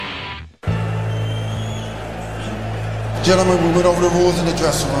Gentlemen, we went over the rules in the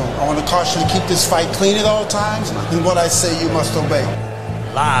dressing room. I want to caution you to keep this fight clean at all times, and what I say you must obey.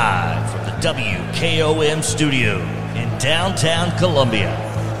 Live from the WKOM studio in downtown Columbia,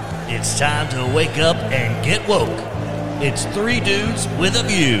 it's time to wake up and get woke. It's Three Dudes with a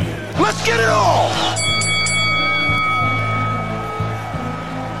View. Let's get it on!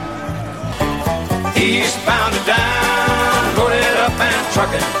 Eastbound and down, loaded up and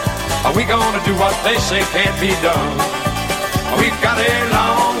trucking. Are we gonna do what they say can't be done? We've got a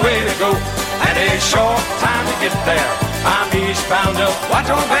long way to go and a short time to get there. I'm eastbound up, watch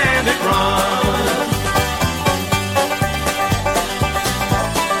old bandit run.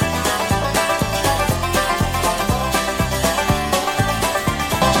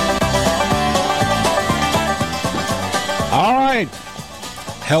 All right.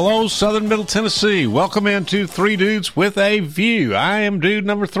 Hello, Southern Middle Tennessee. Welcome into Three Dudes with a View. I am dude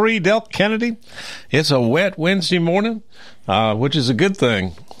number 3, Del Kennedy. It's a wet Wednesday morning, which is a good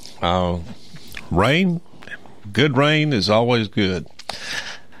thing. Rain, good rain is always good.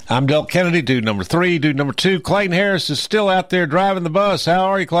 I'm Del Kennedy, dude number 3. Dude number 2, Clayton Harris is still out there driving the bus. How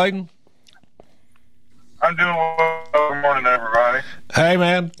are you, Clayton? I'm doing well. Good morning, everybody. Hey,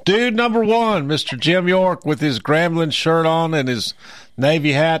 man. Dude number 1, Mr. Jim York with his Grambling shirt on and his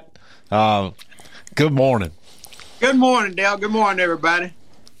Navy hat. Good morning. Good morning, Dale. Good morning, everybody.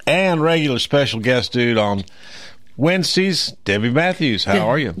 And regular special guest dude on Wednesdays, Debbie Matthews. How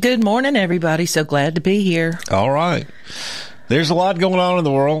are you? Good morning, everybody. So glad to be here. All right. There's a lot going on in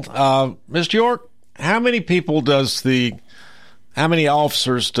the world. Mr. York, how many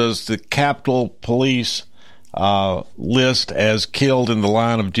officers does the Capitol Police list as killed in the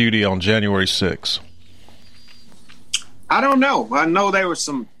line of duty on January 6th? I don't know. I know there was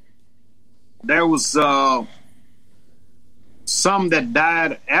some that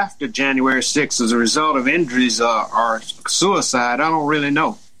died after January 6th as a result of injuries or suicide. I don't really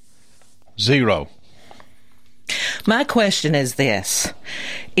know. 0. My question is this.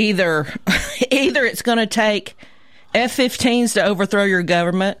 Either it's going to take F-15s to overthrow your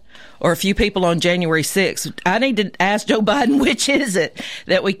government or a few people on January 6th. I need to ask Joe Biden, which is it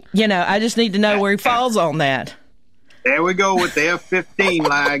that I just need to know where he falls on that. There we go with the F-15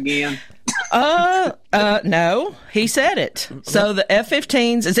 lie again. No, he said it. So the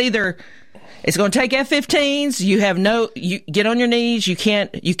F-15s is either it's going to take F-15s. You get on your knees. You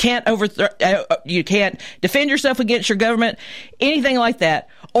can't overthrow. You can't defend yourself against your government. Anything like that.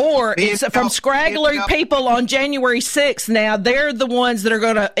 Or it's from scraggly people on January 6th. Now they're the ones that are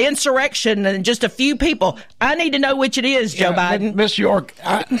going to insurrection and just a few people. I need to know which it is, Joe Biden. Miss York,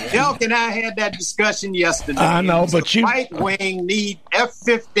 Delk and I had that discussion yesterday. I know, but the right wing need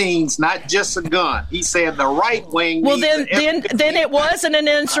F-15s, not just a gun. He said the right wing. Well, needs then it wasn't an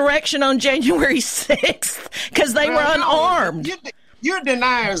insurrection on January 6th because they were unarmed. You're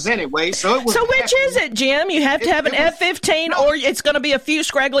deniers anyway, so it was. So which is it, Jim? You have to have an F-15, or it's going to be a few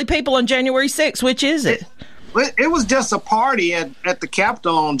scraggly people on January 6th. Which is it? It was just a party at the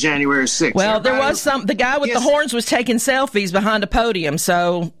Capitol on January 6th. Well, there was the guy with the horns was taking selfies behind a podium,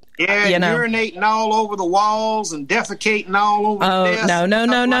 so. Yeah, urinating all over the walls and defecating all over the desk. No. No.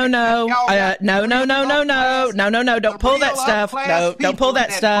 Don't pull that stuff. No, don't pull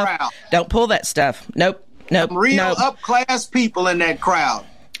that stuff. Don't pull that stuff. Nope. Real up-class people in that crowd.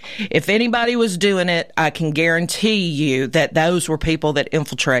 If anybody was doing it, I can guarantee you that those were people that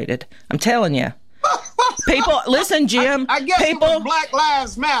infiltrated. I'm telling you. People, listen, Jim. I guess it was Black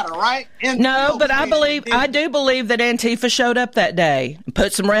Lives Matter, right? No, but I do believe that Antifa showed up that day,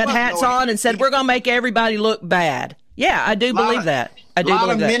 put some red hats on, and said, "We're going to make everybody look bad." Yeah, I do believe that. I do believe that. A lot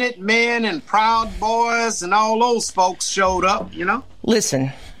of Minutemen and Proud Boys and all those folks showed up.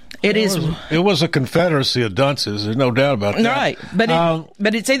 Listen. It was a confederacy of dunces. There's no doubt about that. Right,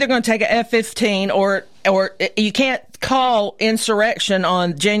 but it's either going to take an F-15 or you can't call insurrection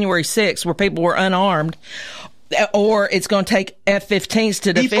on January 6th where people were unarmed, or it's going to take F-15s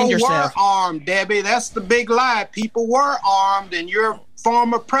to defend yourself. People were armed, Debbie. That's the big lie. People were armed, and your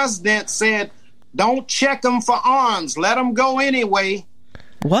former president said, "Don't check them for arms. Let them go anyway."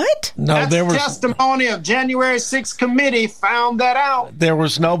 What? No, That's testimony of January 6th committee found that out. There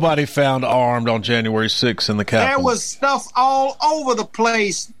was nobody found armed on January 6th in the Capitol. There was stuff all over the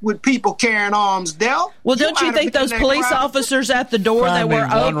place with people carrying arms, Del. Well, don't you think those police officers at the door that were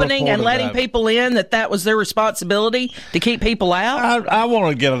opening and letting people in, that was their responsibility to keep people out? I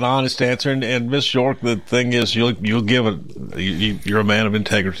want to get an honest answer, and Miss York, the thing is, you'll give it. You're a man of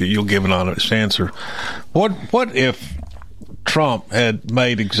integrity. You'll give an honest answer. What if Trump had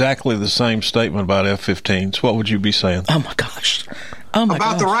made exactly the same statement about F-15s, what would you be saying? Oh, my gosh.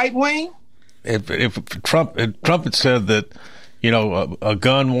 About the right wing? if Trump had said that, a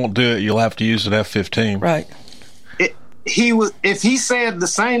gun won't do it, you'll have to use an F-15. Right. If he said the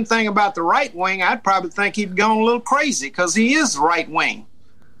same thing about the right wing, I'd probably think he'd gone a little crazy because he is right wing.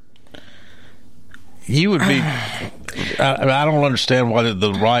 You would be. I don't understand why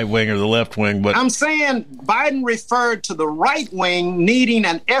the right wing or the left wing, but I'm saying Biden referred to the right wing needing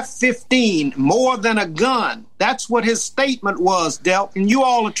an F-15 more than a gun. That's what his statement was, Delk, and you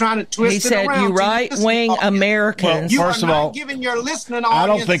all are trying to twist He said, around. "You right-wing Americans." You First are of not all, giving your listening I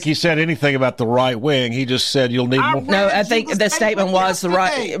audience. don't think he said anything about the right wing. He just said you'll need more. No, I think the statement was the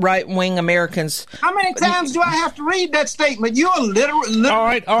right-wing Americans. How many times do I have to read that statement? You're literally. All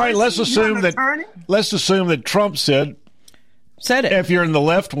right. Let's assume that Trump said it. If you're in the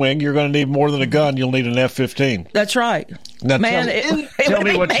left wing, you're going to need more than a gun. You'll need an F-15. That's right. Now, Man, tell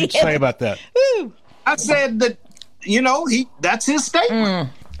me what you'd say about that. I said that, that's his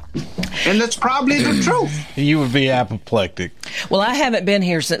statement. And that's probably the truth. You would be apoplectic. Well, I haven't been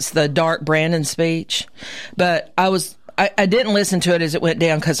here since the Dark Brandon speech, but I didn't listen to it as it went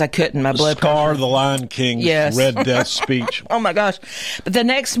down because I couldn't. My blood Scar, pressure. the Lion King's Red Death speech. Oh, my gosh. But the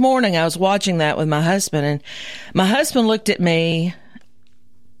next morning, I was watching that with my husband, and my husband looked at me,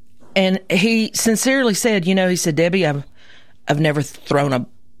 and he sincerely said, he said, "Debbie, I've never thrown a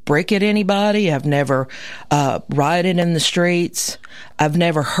brick at anybody. I've never rioted in the streets. I've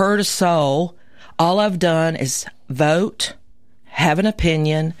never hurt a soul. All I've done is vote, have an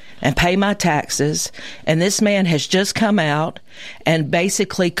opinion, and pay my taxes. And this man has just come out and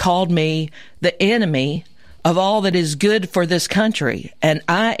basically called me the enemy of all that is good for this country. And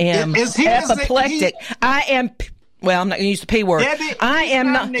I am apoplectic. Well, I'm not going to use the P word. Debbie, I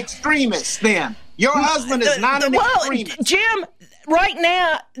am not an extremist then. Your husband is not an extremist. Jim, right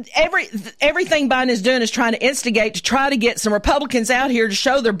now, everything Biden is doing is trying to instigate to try to get some Republicans out here to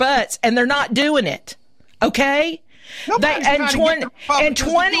show their butts, and they're not doing it. Okay? In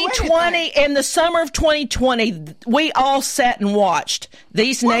 2020, in the summer of 2020, we all sat and watched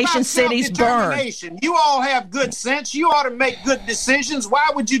these nation cities burn. You all have good sense. You ought to make good decisions. Why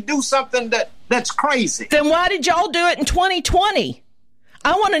would you do something that's crazy? Then why did y'all do it in 2020?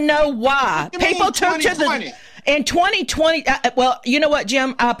 I want to know why. People took to the... In 2020, well, you know what,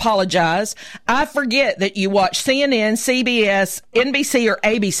 Jim? I apologize. I forget that you watch CNN, CBS, NBC, or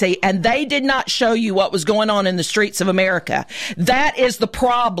ABC, and they did not show you what was going on in the streets of America. That is the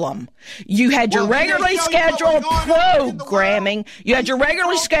problem. You had your regularly scheduled programming. You had your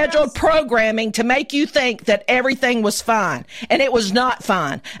regularly scheduled programming to make you think that everything was fine, and it was not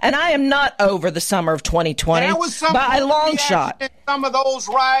fine. And I am not over the summer of 2020 by a long shot. Some of those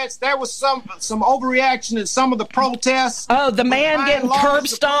riots, there was some overreaction in some of the protests. Oh, the man getting curb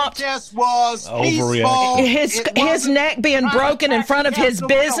stomped. The protest was peaceful. His neck being broken in front of his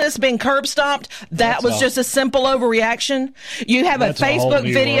business, being curb stomped. That was just a simple overreaction. You have a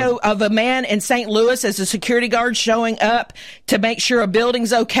Facebook video of a man in St. Louis as a security guard showing up to make sure a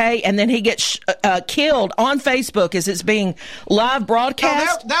building's okay, and then he gets killed on Facebook as it's being live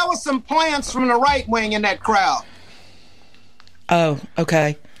broadcast. There was some plans from the right wing in that crowd. Oh,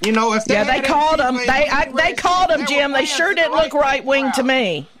 okay. If they called him. They called him, Jim. They sure didn't look right wing to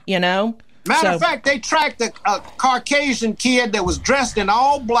me. Matter of fact, they tracked a Caucasian kid that was dressed in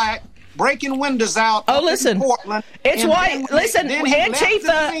all black, breaking windows out. Listen, in Portland. It's white. Listen,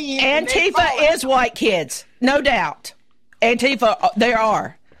 Antifa is white kids, no doubt. Antifa, they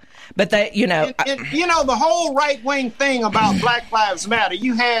are. But the whole right-wing thing about Black Lives Matter,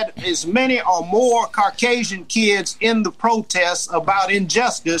 you had as many or more Caucasian kids in the protests about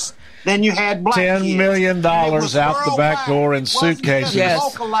injustice than you had black kids. $10 million out the back door in suitcases.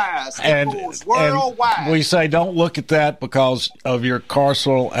 Localized. And we say don't look at that because of your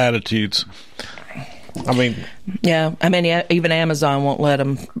carceral attitudes. Even Amazon won't let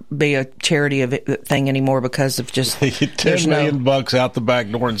them be a charity thing anymore because of just $10 million out the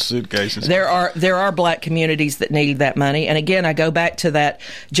back door in suitcases. There are black communities that need that money, and again, I go back to that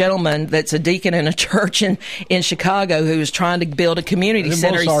gentleman that's a deacon in a church in Chicago who is trying to build a community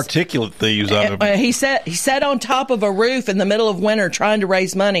center. The most articulate thieves out of it. He sat on top of a roof in the middle of winter trying to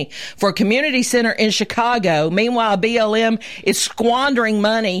raise money for a community center in Chicago. Meanwhile, BLM is squandering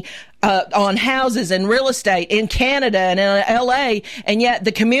money on houses and real estate in Canada and in L.A., and yet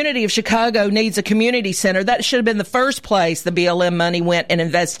the community of Chicago needs a community center. That should have been the first place the BLM money went and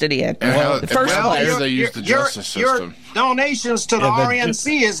invested in. The first place. They use the justice system. donations to the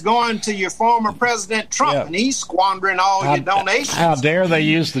RNC is going to your former President Trump, and he's squandering all your donations. How dare they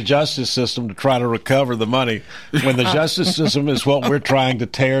use the justice system to try to recover the money when the justice system is what we're trying to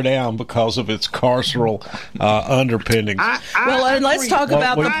tear down because of its carceral underpinnings. And let's talk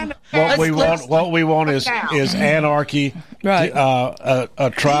about what we want is anarchy. Right.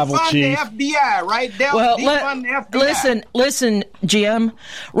 A tribal chief. The FBI, right? The FBI. Listen, Jim.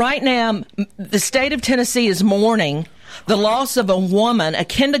 Right now, the state of Tennessee is mourning the loss of a woman, a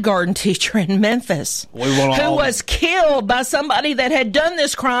kindergarten teacher in Memphis, who was killed by somebody that had done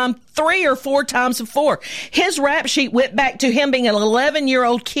this crime 3 or 4 times before. His rap sheet went back to him being an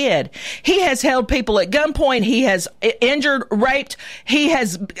 11-year-old kid. He has held people at gunpoint. He has injured, raped. He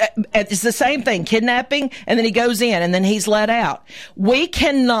has, it's the same thing, kidnapping, and then he goes in, and then he's let out. We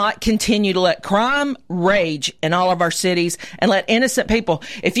cannot continue to let crime rage in all of our cities and let innocent people.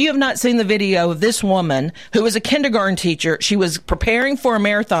 If you have not seen the video of this woman who was a kindergarten teacher, she was preparing for a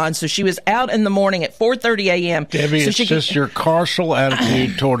marathon, so she was out in the morning at 4:30 a.m. Debbie, it's just your carceral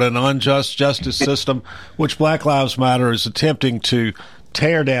attitude toward an unjust justice system, which Black Lives Matter is attempting to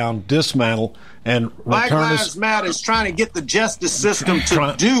tear down, dismantle, and Black Lives Matter is trying to get the justice system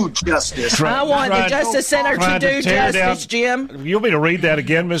to do justice. I want the Justice Center to do justice, Jim. You want me to read that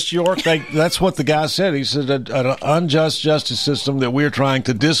again, Mr. York? That's what the guy said. He said an unjust justice system that we're trying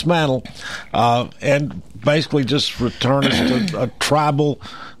to dismantle and basically just return us to a tribal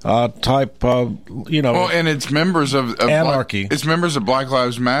type, Well, and it's members of anarchy. It's members of Black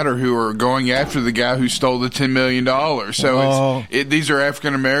Lives Matter who are going after the guy who stole the $10 million. So these are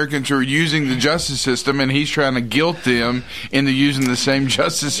African Americans who are using the justice system, and he's trying to guilt them into using the same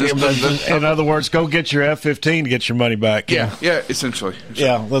justice system. In other words, go get your F-15 to get your money back. Yeah, essentially.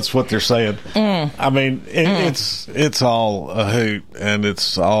 Yeah, that's what they're saying. I mean, it's all a hoot, and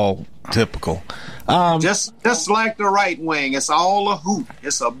it's all typical. Just like the right wing, it's all a hoot.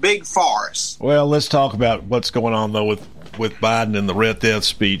 It's a big farce. Well, let's talk about what's going on though with Biden and the Red Death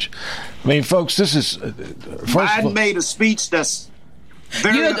speech. I mean, folks, this is Biden made a speech that's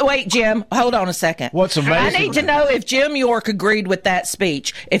wait, Jim, hold on a second. What's amazing? I need to know if Jim York agreed with that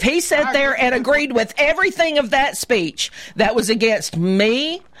speech. If he sat there and agreed with everything of that speech that was against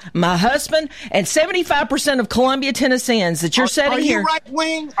me, my husband, and 75% of Columbia Tennesseans that you're sitting here. Are you right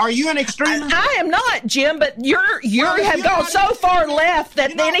wing? Are you an extremist? I am not, Jim, but you have gone so far left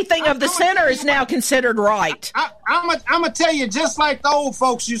that anything of the center is now considered right. I'm going to tell you, just like the old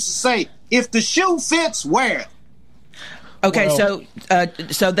folks used to say, if the shoe fits, wear it. Okay,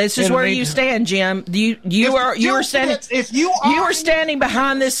 so this is where you stand, Jim. You are standing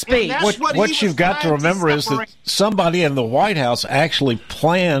behind this speech. What you've got to remember is that somebody in the White House actually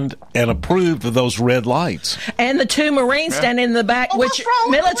planned and approved of those red lights, and the 2 Marines standing in the back, which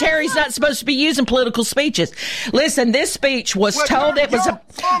military's not supposed to be using political speeches. Listen, this speech was told it was a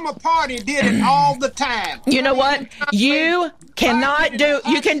former party did it all the time. You know what? You cannot do.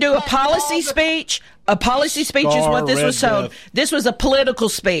 You can do a policy speech. A policy speech is what this was told. This was a political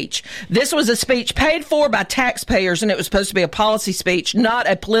speech. This was a speech paid for by taxpayers, and it was supposed to be a policy speech, not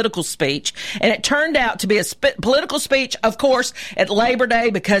a political speech. And it turned out to be a political speech, of course, at Labor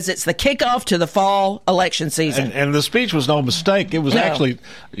Day because it's the kickoff to the fall election season. And the speech was no mistake. It was actually,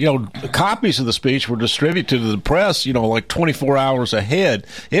 copies of the speech were distributed to the press, like 24 hours ahead.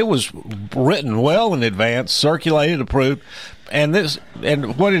 It was written well in advance, circulated, approved. And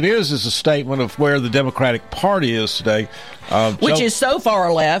what it is a statement of where the Democratic Party is today, which is so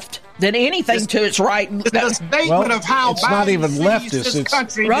far left that anything to its right. It's a statement of how it's not even leftist. This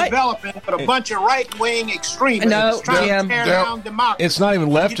country developing with a bunch of right-wing extremists trying to tear down democracy. It's not even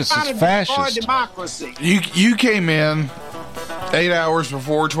leftist. It's fascist. Democracy. You came in 8 hours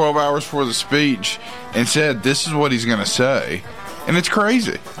before, 12 hours before the speech, and said this is what he's going to say. And it's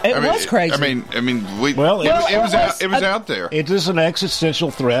crazy. It was crazy. It was out there. It is an existential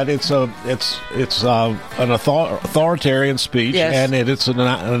threat. It's an authoritarian speech, and it's an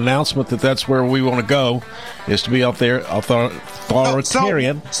announcement that's where we want to go, is to be up there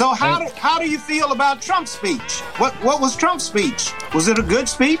authoritarian. So how do you feel about Trump's speech? What was Trump's speech? Was it a good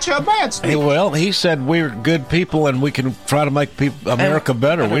speech or a bad speech? Well, he said we're good people and we can try to make America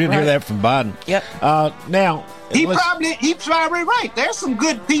better. We didn't hear that from Biden. Yep. Now. He's probably right. There's some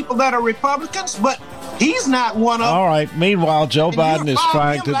good people that are Republicans, but he's not one of them. All right. Meanwhile, Joe Biden is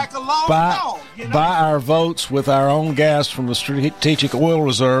trying to buy our votes with our own gas from the Strategic Oil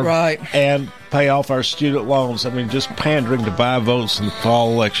Reserve and pay off our student loans. Just pandering to buy votes in the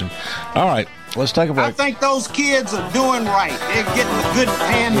fall election. All right. Let's take a break. I think those kids are doing right. They're getting a good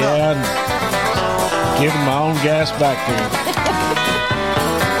hand up. And giving my own gas back to them.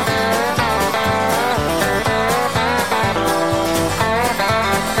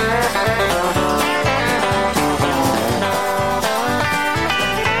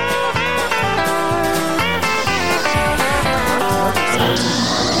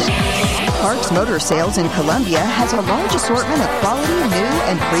 Parks Motor Sales in Columbia has a large assortment of quality new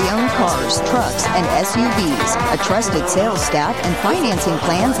and pre-owned cars, trucks, and SUVs, a trusted sales staff, and financing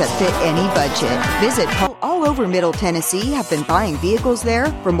plans that fit any budget. Visit all over Middle Tennessee have been buying vehicles there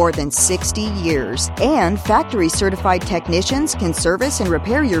for more than 60 years. And factory-certified technicians can service and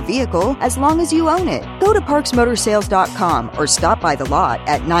repair your vehicle as long as you own it. Go to parksmotorsales.com or stop by the lot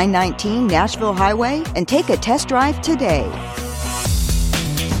at 919 Nashville Highway and take a test drive today.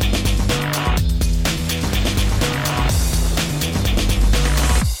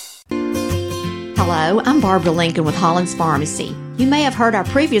 Hello, I'm Barbara Lincoln with Hollins Pharmacy. You may have heard our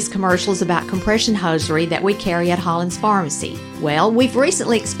previous commercials about compression hosiery that we carry at Hollins Pharmacy. Well, we've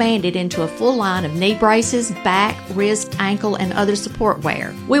recently expanded into a full line of knee braces, back, wrist, ankle, and other support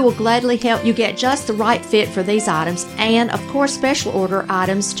wear. We will gladly help you get just the right fit for these items and, of course, special order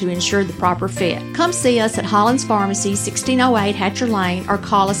items to ensure the proper fit. Come see us at Hollins Pharmacy, 1608 Hatcher Lane, or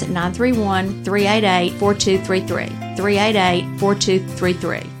call us at 931-388-4233.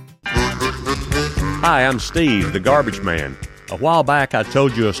 388-4233. Hi, I'm Steve, the garbage man. A while back, I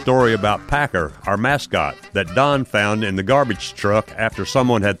told you a story about Packer, our mascot, that Don found in the garbage truck after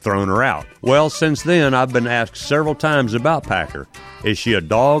someone had thrown her out. Well, since then, I've been asked several times about Packer. Is she a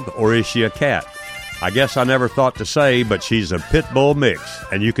dog or is she a cat? I guess I never thought to say, but she's a pit bull mix,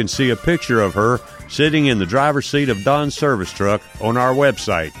 and you can see a picture of her sitting in the driver's seat of Don's service truck on our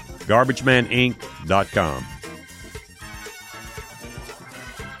website, GarbageManInc.com.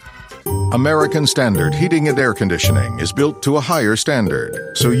 American Standard Heating and Air Conditioning is built to a higher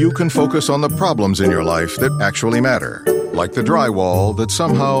standard, so you can focus on the problems in your life that actually matter, like the drywall that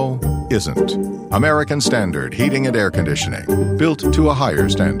somehow isn't. American Standard Heating and Air Conditioning, built to a higher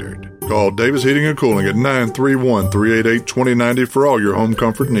standard. Call Davis Heating and Cooling at 931-388-2090 for all your home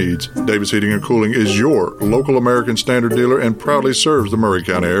comfort needs. Davis Heating and Cooling is your local American Standard dealer and proudly serves the Murray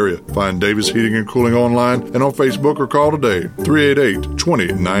County area. Find Davis Heating and Cooling online and on Facebook or call today,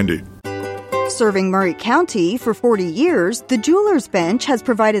 388-2090. Serving Murray County for 40 years, the Jewelers Bench has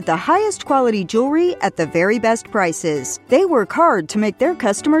provided the highest quality jewelry at the very best prices. They work hard to make their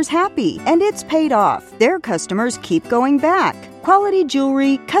customers happy, and it's paid off. Their customers keep going back. Quality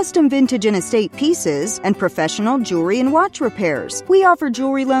jewelry, custom vintage and estate pieces, and professional jewelry and watch repairs. We offer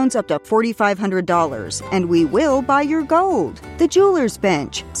jewelry loans up to $4,500, and we will buy your gold. The Jewelers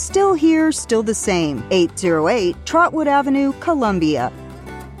Bench, still here, still the same. 808 Trotwood Avenue, Columbia.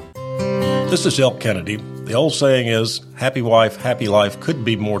 This is Elk Kennedy. The old saying is, happy wife, happy life couldn't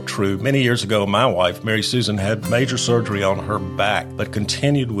be more true. Many years ago, my wife, Mary Susan, had major surgery on her back, but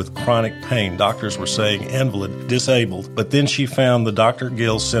continued with chronic pain. Doctors were saying invalid, disabled, but then she found the Dr.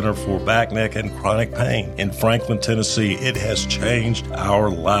 Gill Center for Back, Neck, and Chronic Pain in Franklin, Tennessee. It has changed our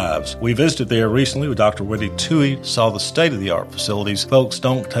lives. We visited there recently with Dr. Wendy Toohey, saw the state-of-the-art facilities. Folks,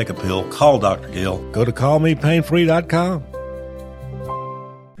 don't take a pill. Call Dr. Gill. Go to callmepainfree.com.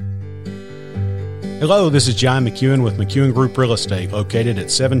 Hello, this is John McEwen with McEwen Group Real Estate, located at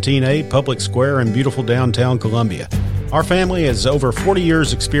 17A Public Square in beautiful downtown Columbia. Our family has over 40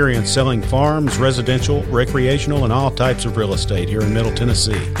 years' experience selling farms, residential, recreational, and all types of real estate here in Middle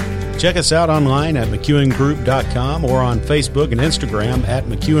Tennessee. Check us out online at McEwenGroup.com or on Facebook and Instagram at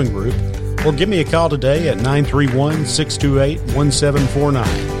McEwen Group, or give me a call today at 931-628-1749.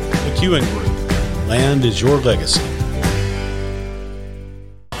 McEwen Group. Land is your legacy.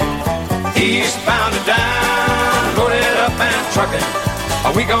 Eastbound and down, loaded up and trucking.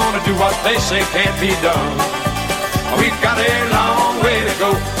 Are we gonna do what they say can't be done? We've got a long way to go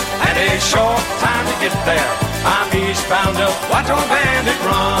and a short time to get there. I'm eastbound up, watch old bandit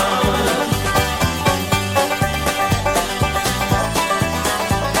run.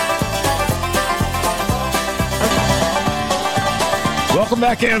 Welcome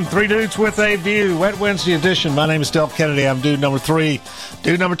back in, Three Dudes with a View, Wet Wednesday edition. My name is Delk Kennedy. I'm dude number 3.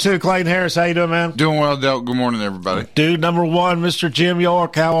 Dude number 2, Clayton Harris. How you doing, man? Doing well, Delk. Good morning, everybody. Dude number 1, Mr. Jim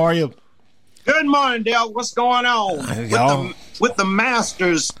York. How are you? Good morning, Delk. What's going on with the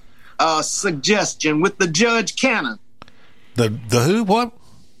Masters suggestion with the Judge Cannon? The who? What?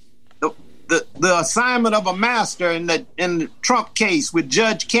 The assignment of a master in the Trump case with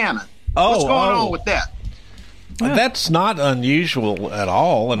Judge Cannon. What's going on with that? That's not unusual at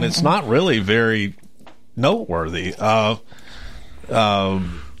all, and it's not really very noteworthy.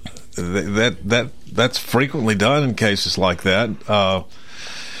 That's frequently done in cases like that,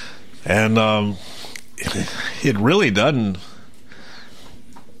 and it really doesn't.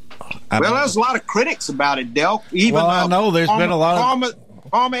 There's a lot of critics about it, Delk. Even I know there's been a lot of.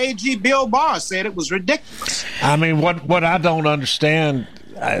 Former AG Bill Barr said it was ridiculous. I mean, what I don't understand,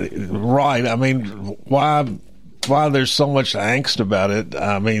 right? I mean, why there's so much angst about it?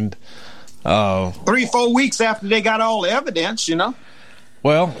 I mean, 3-4 weeks after they got all the evidence,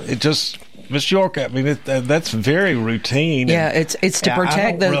 Well, it just, Ms. York, I mean, that's very routine. Yeah, it's to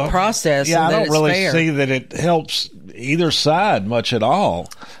protect the process. Yeah, and I that don't really fair. see that it helps either side much at all.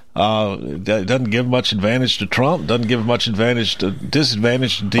 It doesn't give much advantage to Trump. Doesn't give much disadvantage to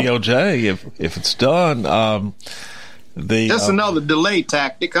DOJ if it's done. That's another delay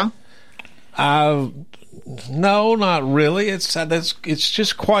tactic, huh? No, not really. It's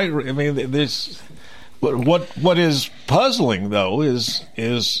just quite. I mean, there's. What is puzzling though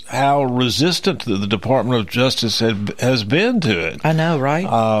is how resistant the Department of Justice has been to it. I know, right?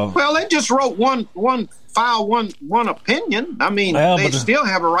 Well, they just wrote one opinion. I mean, they still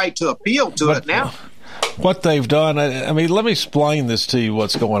have a right to appeal to it now. What they've done, I mean, let me explain this to you.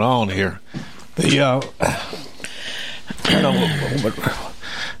 What's going on here? I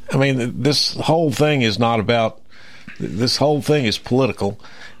mean, this whole thing is not about. This whole thing is political,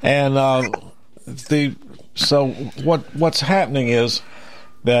 and so what's happening is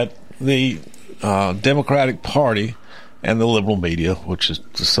that the Democratic Party and the liberal media, which is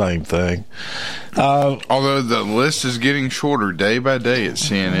the same thing. Although the list is getting shorter day by day at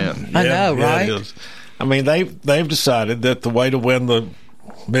CNN. I know, right? It is. I mean, they've decided that the way to win the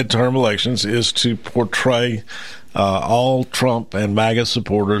midterm elections is to portray all Trump and MAGA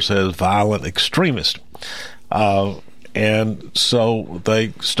supporters as violent extremists. And so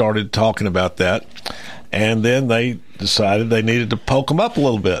they started talking about that. And then they decided they needed to poke them up a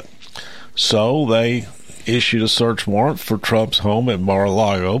little bit. So they issued a search warrant for Trump's home at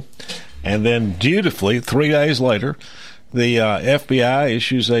Mar-a-Lago. And then dutifully, 3 days later, the FBI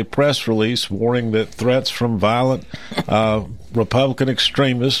issues a press release warning that threats from violent Republican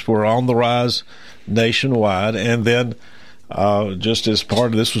extremists were on the rise nationwide. And then, just as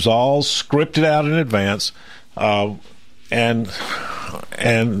part of this was all scripted out in advance, and then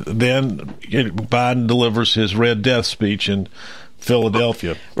Biden delivers his Red Death speech in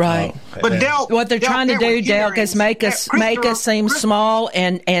Philadelphia. Right. But what they're trying to do, Delk, is make us seem small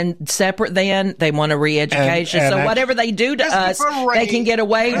and separate. Then they want to re-education. So whatever they do to us, they can get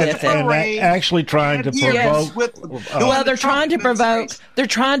away with it. And actually trying to provoke. Well, they're trying to provoke. They're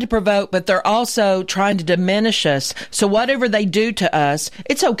trying to provoke, but they're also trying to diminish us. So whatever they do to us,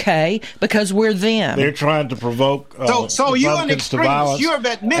 it's okay because we're them. They're trying to provoke. So you're an extremist. You have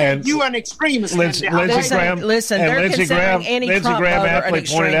admitted you're an extremist. Lindsey Graham. Listen, they're considering any Trump voter an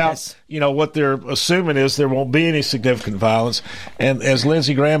extremist. What they're assuming is there won't be any significant violence. And as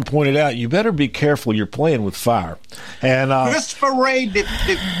Lindsey Graham pointed out, you better be careful. You're playing with fire. And Christopher Wray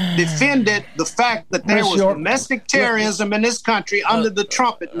defended the fact that there was domestic terrorism in this country under the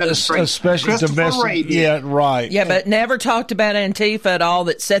Trump administration. Especially domestic. Yeah, right. Yeah, but never talked about Antifa at all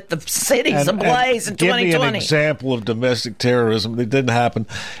that set the cities ablaze in 2020. Give me an example of domestic terrorism that didn't happen.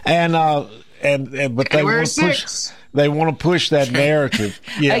 But they want to push. They want to push that narrative.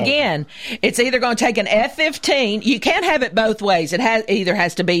 Yeah. Again, it's either going to take an F-15. You can't have it both ways. It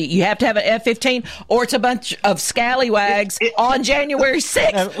has to be. You have to have an F-15, or it's a bunch of scallywags on January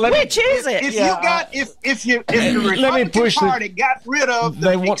 6th. Which is it? If the Republican Party got rid of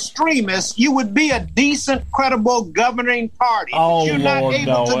the extremists, you would be a decent, credible governing party. But you're not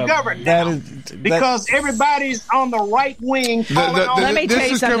able to govern now because everybody's on the right wing.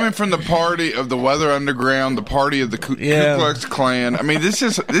 This is coming from the party of the Weather Underground, the party of the Ku Klux Klan. I mean, this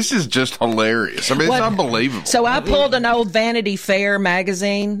is just hilarious. I mean, it's unbelievable. So I pulled an old Vanity Fair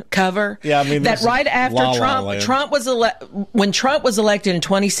magazine cover. Yeah, I mean, that right after when Trump was elected in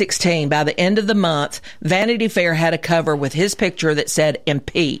 2016, by the end of the month, Vanity Fair had a cover with his picture that said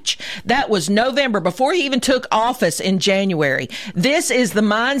 "Impeach." That was November, before he even took office in January. This is the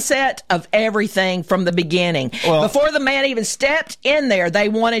mindset of everything from the beginning. Well, before the man even stepped in there, they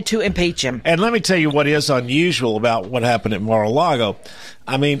wanted to impeach him. And let me tell you what is unusual about what happened at Mar-a-Lago.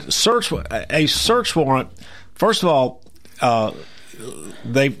 I mean, a search warrant. First of all,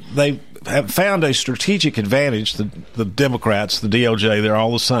 they have found a strategic advantage. The Democrats, the DOJ, they're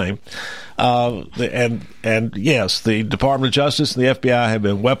all the same. And yes, the Department of Justice and the FBI have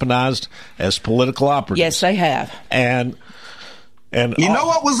been weaponized as political operatives. Yes, they have. And you know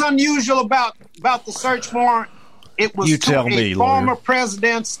what was unusual about the search warrant? It was a former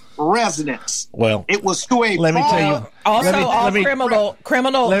president's residence. Well, it was to a let me tell you.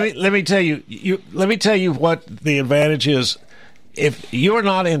 Criminal. Let me tell you. Let me tell you what the advantage is. If you're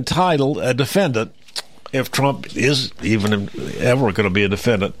not entitled, a defendant, if Trump is even ever going to be a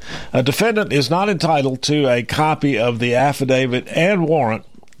defendant is not entitled to a copy of the affidavit and warrant.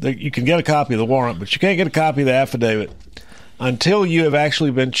 You can get a copy of the warrant, but you can't get a copy of the affidavit until you have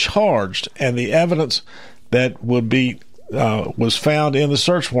actually been charged, and the evidence that would be was found in the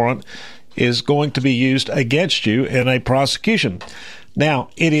search warrant is going to be used against you in a prosecution. Now,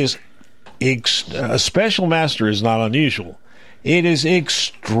 it is a special master is not unusual. It is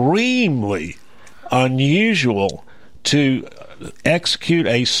extremely unusual to execute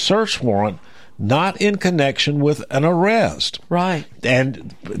a search warrant not in connection with an arrest. Right.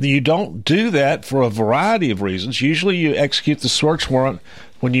 And you don't do that for a variety of reasons. Usually you execute the search warrant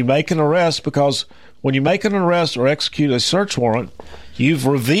when you make an arrest, because when you make an arrest or execute a search warrant, you've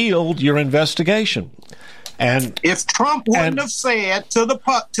revealed your investigation. And if Trump wouldn't have said to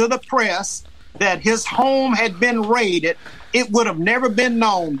the press that his home had been raided, it would have never been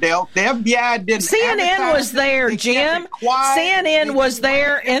known, Del. The FBI didn't. CNN was there, Jim. CNN was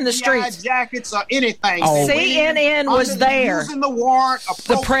there in the streets. Jackets or anything. Oh. CNN was there. Using the warrant.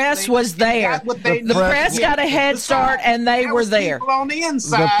 The press was there. The press got a head start, and they were there. On the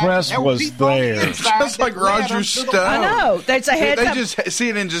inside. The press was there. Just like Roger Stone. I know. That's a head.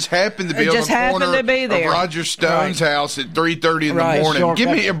 CNN just happened to be on the corner of Roger Stone's house at 3:30 in the morning. Sure. Give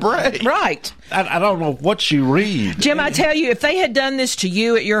me a break. Right. I don't know what you read. Jim, I tell you, if they had done this to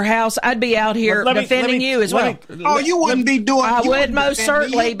you at your house, I'd be out here defending you as well. You wouldn't be doing. I would most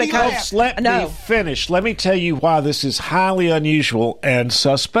certainly, because let me finish. Let me tell you why this is highly unusual and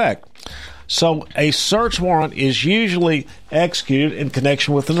suspect. So, a search warrant is usually executed in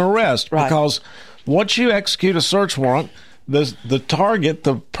connection with an arrest, because once you execute a search warrant, the target,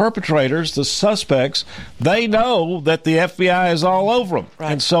 the perpetrators, the suspects, they know that the FBI is all over them.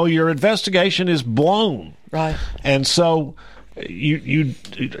 Right. And so your investigation is blown. Right. And so you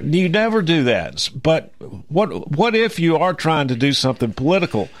never do that. But what if you are trying to do something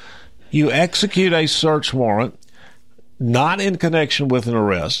political? You execute a search warrant not in connection with an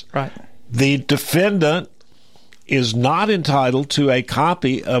arrest. Right. The defendant is not entitled to a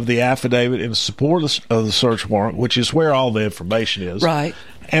copy of the affidavit in support of the search warrant, which is where all the information is. Right.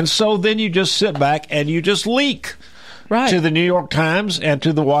 And so then you just sit back and you just leak to the New York Times and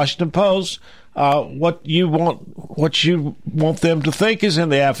to the Washington Post what you want them to think is in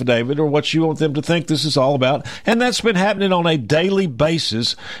the affidavit, or what you want them to think this is all about. And that's been happening on a daily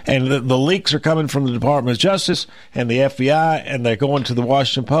basis. And the leaks are coming from the Department of Justice and the FBI, and they're going to the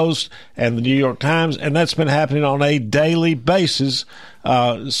Washington Post and the New York Times. And that's been happening on a daily basis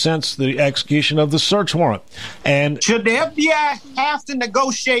since the execution of the search warrant. And should the FBI have to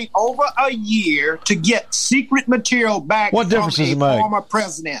negotiate over a year to get secret material back from a former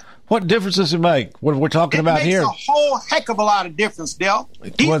president? What difference does it make? What we're talking about here? It makes a whole heck of a lot of difference, Del.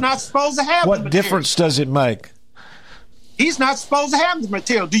 He's not supposed to have the material. What difference does it make? He's not supposed to have the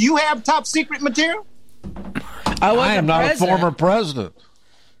material. Do you have top secret material? I am not a former president.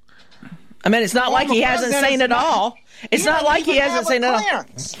 I mean, it's not like he hasn't seen it all. It's not like he hasn't seen it all.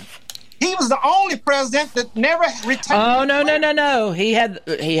 He was the only president that never retired. Oh, no. He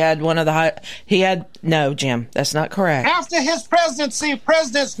had one of the no, Jim, that's not correct. After his presidency,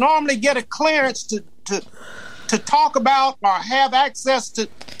 presidents normally get a clearance to talk about or have access to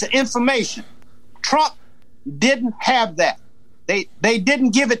information. Trump didn't have that. They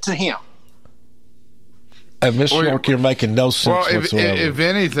didn't give it to him. Mr. York, you're making no sense whatsoever. If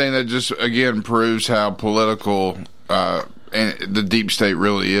anything, that just, again, proves how political and the deep state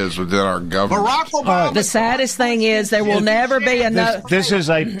really is within our government. The saddest thing is there will never be enough. This is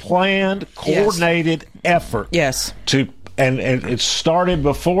a planned, coordinated effort. Yes. And it started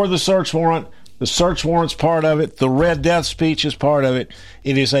before the search warrant. The search warrant's part of it. The Red Death speech is part of it.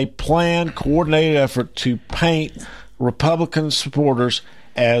 It is a planned, coordinated effort to paint Republican supporters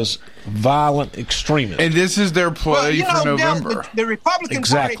as violent extremists. And this is their play for November. The Republican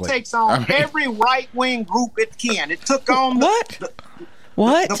Party takes on every right-wing group it can. It took on the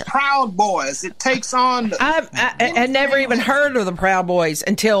Proud Boys. It takes on... I had never even heard of the Proud Boys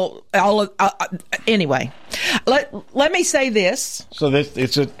until all of... anyway, let me say this. So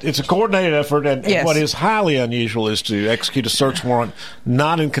it's a coordinated effort, and what is highly unusual is to execute a search warrant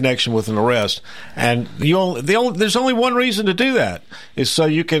not in connection with an arrest. And there's only one reason to do that, is so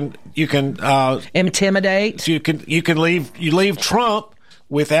you can intimidate. You leave Trump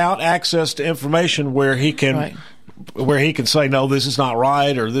without access to information where he can... Right. Where he can say, no, this is not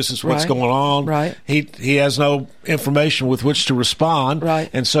right, or this is what's going on. Right. He has no information with which to respond. Right.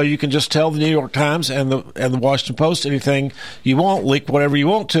 And so you can just tell the New York Times and the Washington Post anything you want, leak whatever you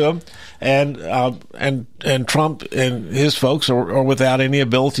want to them, and Trump and his folks are without any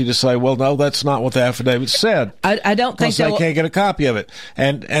ability to say, well, no, that's not what the affidavit said. I don't think they can't get a copy of it,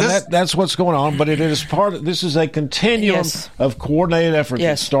 and that's what's going on. But it is this is a continuum of coordinated effort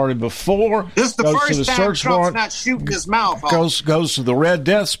that started before. This is the first time Trump's not shooting his mouth off. Goes to the Red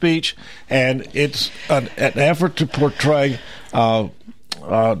Death speech, and it's an effort to portray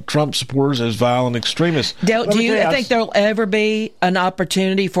Trump supporters as violent extremists. Do you think there'll ever be an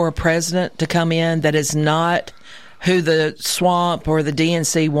opportunity for a president to come in that is not who the swamp or the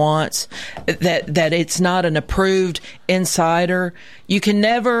DNC wants, that it's not an approved insider?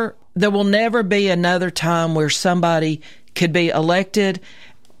 There will never be another time where somebody could be elected,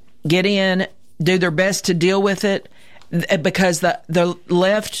 get in, do their best to deal with it, because the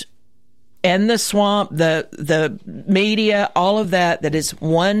left and the swamp, the media, all of that is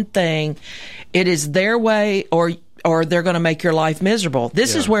one thing. It is their way, or they're going to make your life miserable.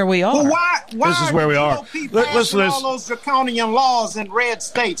 This is where we are. Well, why this is where we are. Listen to all those draconian laws in red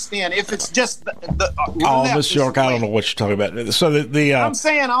states. Then, if it's just Miss York, I don't know what you're talking about. So I'm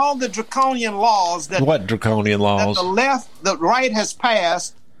saying all the draconian laws that what draconian laws that the right has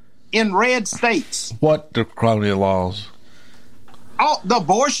passed in red states. What draconian laws? The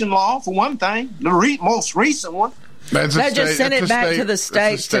abortion law, for one thing, the most recent one. Just send it back to the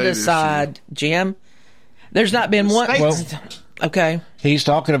states to decide, Jim. There's not been one. Well, okay. He's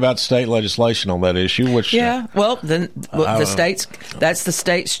talking about state legislation on that issue, which well, then the states. That's the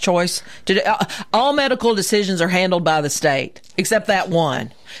state's choice to do. All medical decisions are handled by the state, except that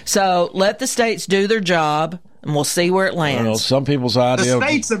one. So let the states do their job, and we'll see where it lands. Well, some people's idea. The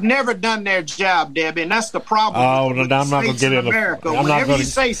states have never done their job, Debbie, and that's the problem. I'm not going to get into America. Whenever you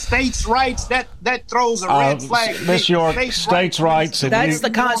say states' rights, that throws a red flag. Miss York, states' rights. That's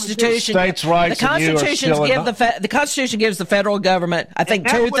the Constitution. States' rights. The Constitution gives the federal government, I think,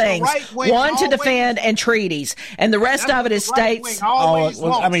 two things: one to defend, and treaties, and the rest of it is states.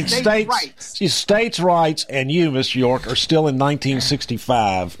 States' rights, and you, Miss York, are still in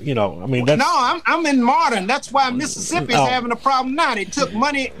 1965. I'm in modern. That's why Mississippi is having a problem now. They took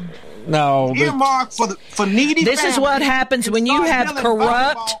money earmarked for needy This families. Is what happens when you have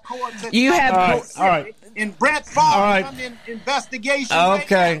corrupt. You have all right. In Brett Favre investigation.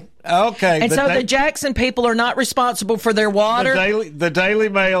 Okay. And the Jackson people are not responsible for their water. The Daily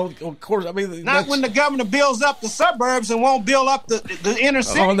Mail, of course. I mean, not when the governor builds up the suburbs and won't build up the inner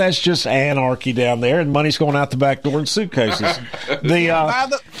city. Oh, that's just anarchy down there, and money's going out the back door in suitcases.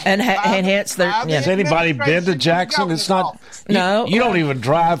 And hence, has anybody been to Jackson? It's not. No, you don't even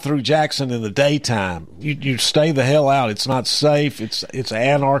drive through Jackson in the daytime. You stay the hell out. It's not safe. It's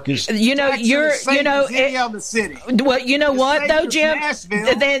anarchist. The city. Well, you know what though, Jim?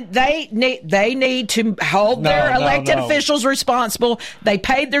 Then they need to hold their elected officials responsible. They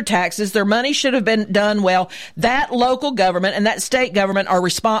paid their taxes. Their money should have been done well. That local government and that state government are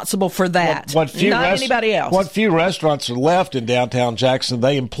responsible for that. Not anybody else. What few restaurants are left in downtown Jackson,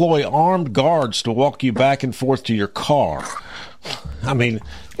 they employ armed guards to walk you back and forth to your car. I mean,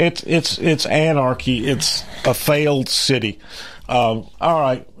 it's anarchy. It's a failed city. All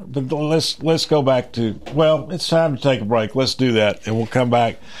right, but let's go back to, it's time to take a break. Let's do that, and we'll come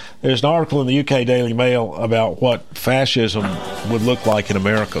back. There's an article in the UK Daily Mail about what fascism would look like in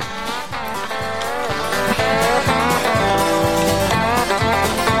America.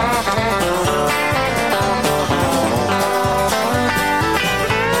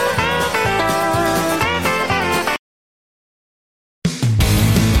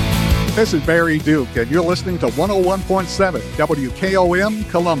 This is Barry Duke, and you're listening to 101.7 WKOM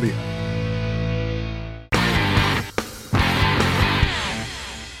Columbia.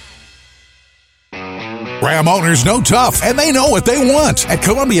 Ram owners know tough, and they know what they want. At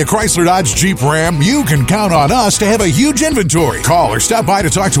Columbia Chrysler Dodge Jeep Ram, you can count on us to have a huge inventory. Call or stop by to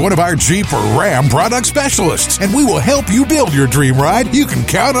talk to one of our Jeep or Ram product specialists, and we will help you build your dream ride. You can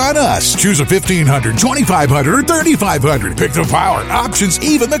count on us. Choose a 1500, 2500, or 3500. Pick the power, options,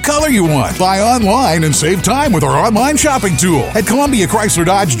 even the color you want. Buy online and save time with our online shopping tool. At Columbia Chrysler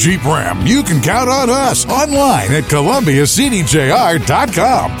Dodge Jeep Ram, you can count on us online at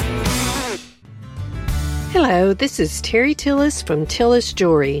ColumbiaCDJR.com. Hello, this is Terry Tillis from Tillis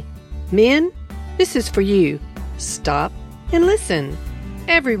Jewelry. Men, this is for you. Stop and listen.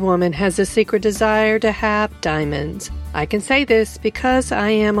 Every woman has a secret desire to have diamonds. I can say this because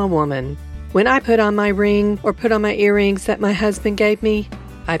I am a woman. When I put on my ring or put on my earrings that my husband gave me,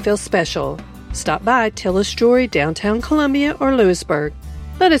 I feel special. Stop by Tillis Jewelry, downtown Columbia or Lewisburg.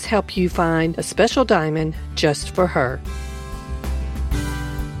 Let us help you find a special diamond just for her.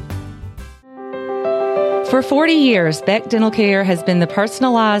 For 40 years, Beck Dental Care has been the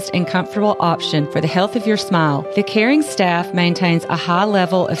personalized and comfortable option for the health of your smile. The caring staff maintains a high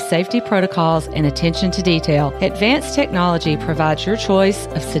level of safety protocols and attention to detail. Advanced technology provides your choice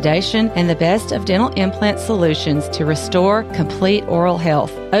of sedation and the best of dental implant solutions to restore complete oral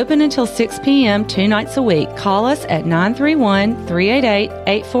health. Open until 6 p.m. 2 nights a week. Call us at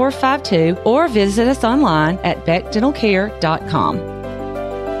 931-388-8452 or visit us online at beckdentalcare.com.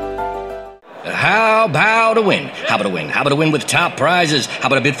 How about a win? How about a win? How about a win with top prizes? How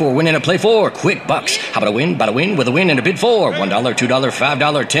about a bid for a win and a play for quick bucks? How about a win? About a win with a win and a bid for $1, $2, $5,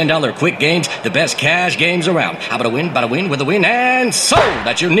 $10 quick games, the best cash games around. How about a win? About a win with a win and sold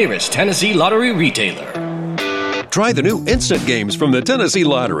at your nearest Tennessee Lottery retailer. Try the new instant games from the Tennessee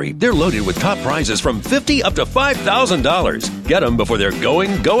Lottery. They're loaded with top prizes from $50 up to $5,000. Get them before they're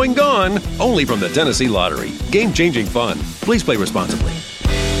gone. Only from the Tennessee Lottery. Game-changing fun. Please play responsibly.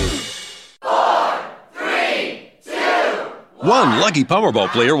 4, 3, 2. One lucky Powerball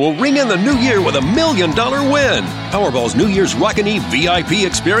player will ring in the new year with $1 million win. Powerball's New Year's Rockin' Eve VIP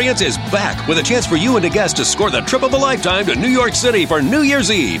experience is back with a chance for you and a guest to score the trip of a lifetime to New York City for New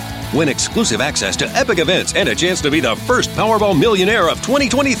Year's Eve. Win exclusive access to epic events and a chance to be the first Powerball millionaire of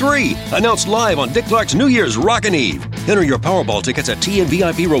 2023. Announced live on Dick Clark's New Year's Rockin' Eve. Enter your Powerball tickets at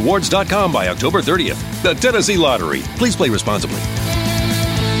tnviprewards.com by October 30th. The Tennessee Lottery. Please play responsibly.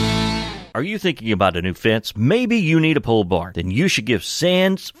 Are you thinking about a new fence? Maybe you need a pole barn. Then you should give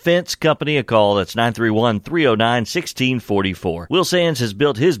Sands Fence Company a call. That's 931-309-1644. Will Sands has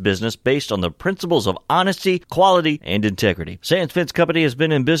built his business based on the principles of honesty, quality, and integrity. Sands Fence Company has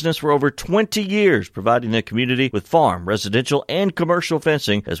been in business for over 20 years, providing the community with farm, residential, and commercial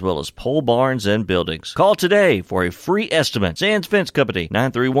fencing, as well as pole barns and buildings. Call today for a free estimate. Sands Fence Company,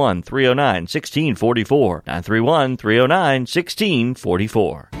 931-309-1644.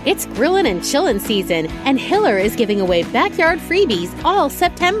 931-309-1644. It's grilling and chillin' season, and Hiller is giving away backyard freebies all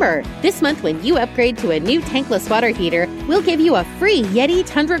September. This month, when you upgrade to a new tankless water heater, we'll give you a free Yeti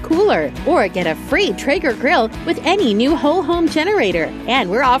Tundra cooler, or get a free Traeger grill with any new whole home generator. And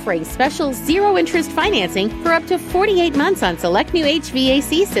we're offering special zero-interest financing for up to 48 months on select new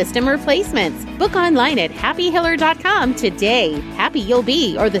HVAC system replacements. Book online at happyhiller.com today. Happy you'll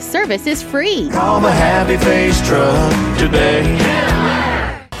be, or the service is free. Call the Happy Face Truck today.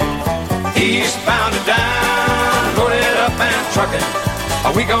 Eastbound and down, loaded up and trucking.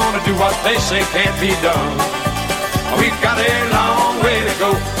 Are we gonna do what they say can't be done? We've got a long way to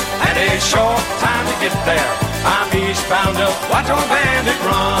go and a short time to get there. I'm eastbound up, watch old bandit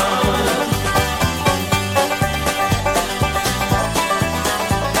run.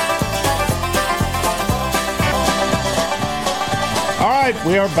 All right,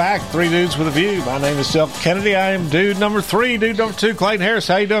 we are back. Three Dudes with a View. My name is Del Kennedy. I am dude number 3. Dude number 2, Clayton Harris.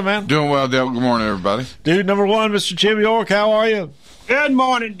 How you doing, man? Doing well, Del. Good morning, everybody. Dude number 1, Mr. Jim York. How are you? Good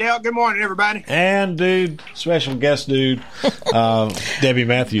morning, Del. Good morning, everybody. And dude, special guest dude, Debbie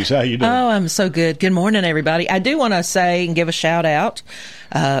Matthews. How you doing? Oh, I'm so good. Good morning, everybody. I do want to say and give a shout out.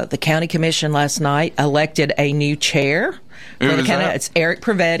 The county commission last night elected a new chair. It's Eric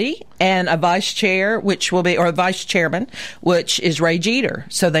Pravetti, and a vice chair, which will be, or a vice chairman, which is Ray Jeter.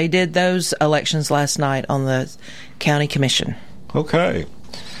 So they did those elections last night on the county commission. Okay.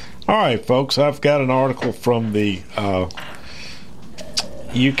 All right, folks. I've got an article from the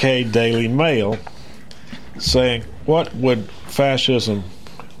UK Daily Mail saying, what would fascism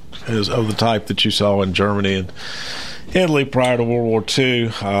is of the type that you saw in Germany and Italy prior to World War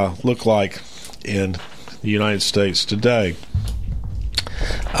II look like in the United States today?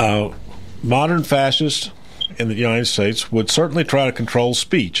 Modern fascists in the United States would certainly try to control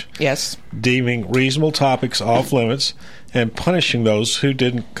speech. Yes. Deeming reasonable topics off limits and punishing those who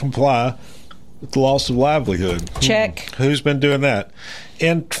didn't comply with the loss of livelihood. Check. Who's been doing that?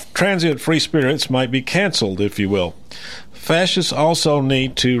 And transient free spirits might be canceled, if you will. Fascists also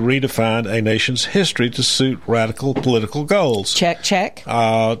need to redefine a nation's history to suit radical political goals. Check.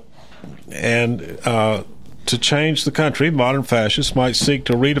 To change the country, modern fascists might seek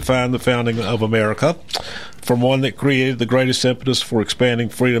to redefine the founding of America from one that created the greatest impetus for expanding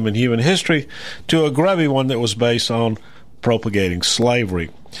freedom in human history to a grubby one that was based on propagating slavery.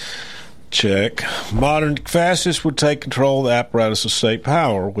 Check. Modern fascists would take control of the apparatus of state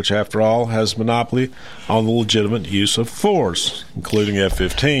power, which, after all, has monopoly on the legitimate use of force, including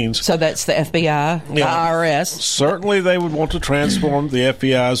F-15s. So that's the FBI, the IRS. Certainly, they would want to transform the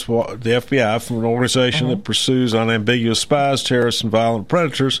FBI from an organization that pursues unambiguous spies, terrorists, and violent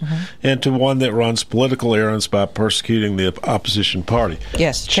predators into one that runs political errands by persecuting the opposition party.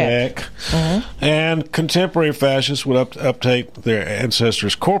 Yes, check. And contemporary fascists would uptake their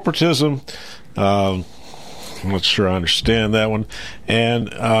ancestors' corporatism. I'm not sure I understand that one.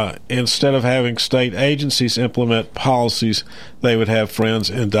 And instead of having state agencies implement policies, they would have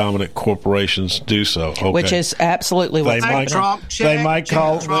friends in dominant corporations do so. Okay. Which is absolutely what they might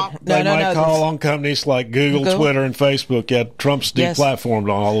call on companies like Google, Twitter, and Facebook. Yeah, Trump's deplatformed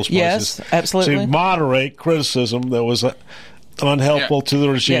on all those places. Yes, absolutely. To moderate criticism that was unhelpful to the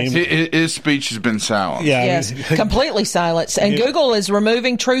regime. His speech has been silent. Yeah, yes, completely silenced. And Google is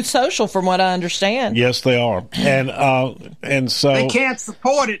removing Truth Social, from what I understand. Yes, they are, and so they can't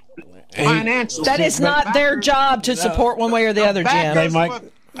support it financially. That is not their job to support one way or the other, Jim. They might.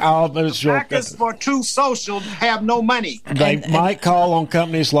 Backers for Truth Social have no money. They might call on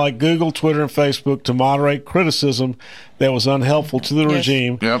companies like Google, Twitter, and Facebook to moderate criticism that was unhelpful to the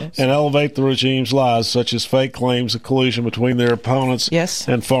regime and elevate the regime's lies, such as fake claims of collusion between their opponents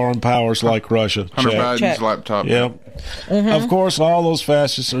and foreign powers like Russia. Hunter Biden's laptop. Yep. Of course, all those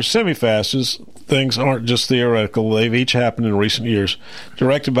fascist or semi-fascist things aren't just theoretical. They've each happened in recent years,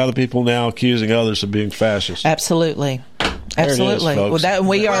 directed by the people now accusing others of being fascist. Absolutely. Absolutely. Most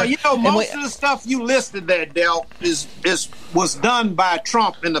of the stuff you listed there, Del, was done by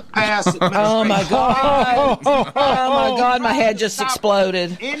Trump in the past administration. Oh my God! Oh my God! My head just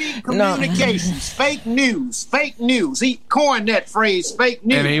exploded. Any communications, fake news. He coined that phrase, fake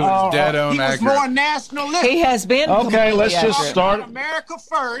news. And he was dead on accurate. He was more nationalistic. He has been. Okay, let's just start. America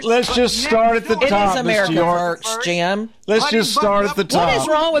first. Let's just start at the top. It is America first, Jim. Let's just start at the top. What is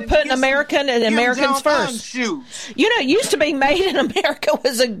wrong with putting Americans first? You know, it used to be made in America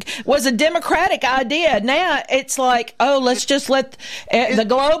was a democratic idea. Now it's like, let's just let the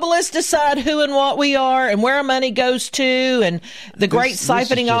globalists decide who and what we are and where our money goes to, and the great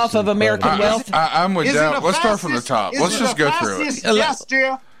siphoning off of American wealth. I'm with that. Let's start from the top. Let's just go through it. Is it a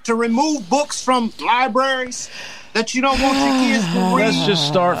gesture to remove books from libraries that you don't want your kids to read? Let's just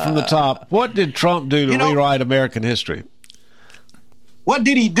start from the top. What did Trump do to rewrite American history? What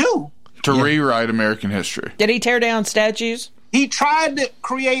did he do? To rewrite American history. Did he tear down statues? He tried to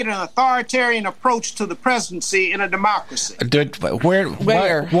create an authoritarian approach to the presidency in a democracy. What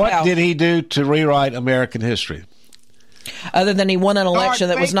did he do to rewrite American history? Other than he won an election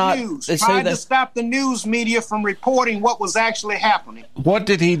that was not... Tried to stop the news media from reporting what was actually happening. What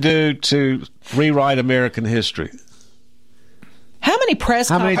did he do to rewrite American history? How many press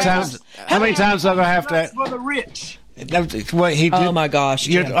conferences? How many times have I have to... For the rich. What he did, oh my gosh!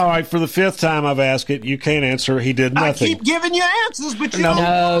 All right, for the fifth time I've asked it. You can't answer. He did nothing. I keep giving you answers, but you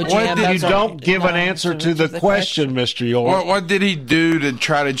don't give an answer to the question, Mr. York. What did he do to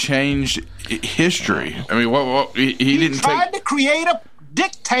try to change history? I mean, he tried to create a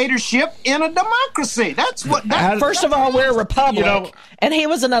dictatorship in a democracy. That's what. First of all, we're a republic, and he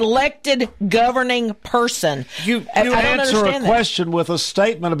was an elected governing person. You answer a question with a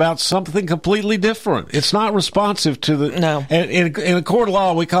statement about something completely different. It's not responsive to the In a court of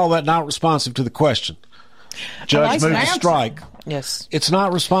law, we call that not responsive to the question. Judge moved to strike. Yes, it's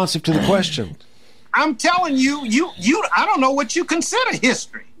not responsive to the question. I'm telling you. I don't know what you consider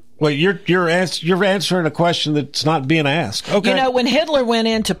history. Well, you're answering a question that's not being asked. Okay. You know, when Hitler went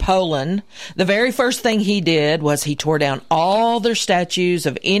into Poland, the very first thing he did was he tore down all their statues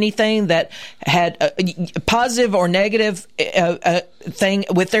of anything that had a positive or negative thing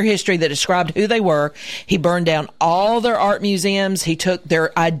with their history that described who they were. He burned down all their art museums. He took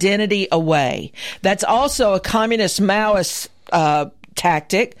their identity away. That's also a communist Maoist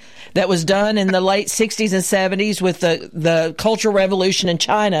tactic that was done in the late 60s and 70s with the Cultural Revolution in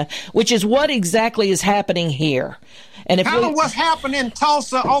China, which is what exactly is happening here. And what's happened in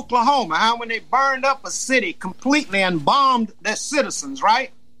Tulsa, Oklahoma, how when they burned up a city completely and bombed their citizens,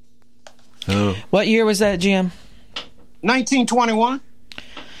 right? Oh. What year was that, Jim? 1921.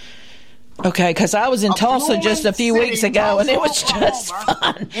 Okay, because I was in Tulsa just a few weeks ago, and it was just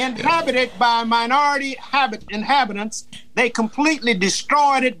fun. Inhabited by minority inhabitants, they completely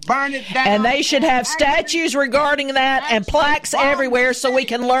destroyed it, burned it down. And they should have statues regarding that and plaques everywhere so we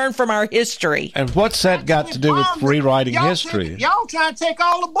can learn from our history. And what's that got to do with rewriting history? Y'all trying to take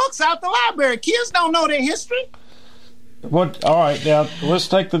all the books out the library. Kids don't know their history. All right, now let's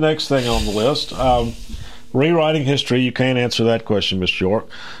take the next thing on the list. Rewriting history, you can't answer that question, Mr. York.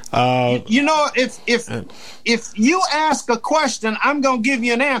 If you ask a question, I'm going to give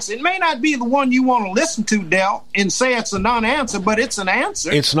you an answer. It may not be the one you want to listen to, Del, and say it's a non-answer, but it's an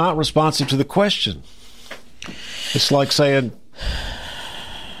answer. It's not responsive to the question. It's like saying,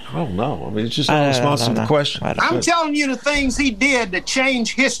 I don't know. I mean, it's just not responsive to the question. I'm telling you the things he did to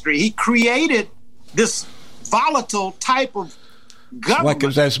change history. He created this volatile type of government.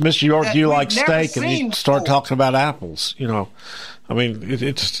 Like as Mr. York, you like steak and you start talking about apples. You know, I mean,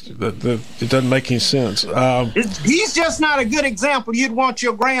 it doesn't make any sense. He's just not a good example you'd want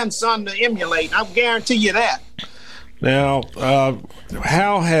your grandson to emulate. I guarantee you that. Now,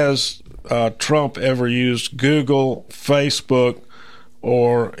 how has Trump ever used Google, Facebook,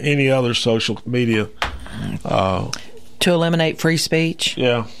 or any other social media to eliminate free speech?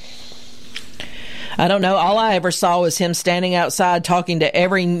 Yeah. I don't know. All I ever saw was him standing outside talking to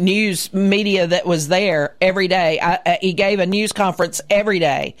every news media that was there every day. He gave a news conference every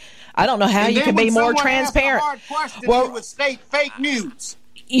day. I don't know how you can be more transparent. Well, he would state fake news.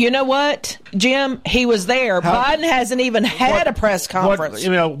 You know what, Jim? He was there. Biden hasn't even had a press conference.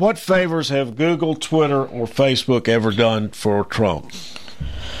 What favors have Google, Twitter, or Facebook ever done for Trump?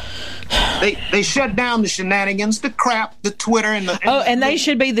 They shut down the shenanigans, the crap, the Twitter, and the. And they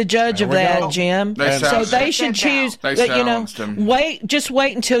should be the judge of that, Jim. So they should choose. Just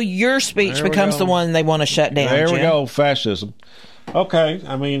wait until your speech becomes the one they want to shut down. There Jim. we go, fascism. Okay,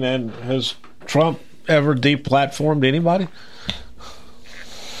 and has Trump ever deplatformed anybody?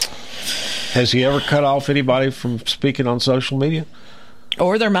 Has he ever cut off anybody from speaking on social media?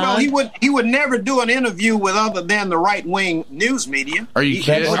 Or their mind? Well, he would never do an interview with other than the right-wing news media. Are you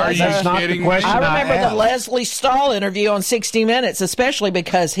kidding? That's not the question. I remember the Leslie Stahl interview on 60 Minutes, especially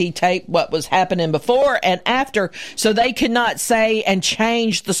because he taped what was happening before and after, so they could not say and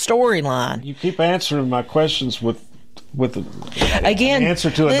change the storyline. You keep answering my questions with again,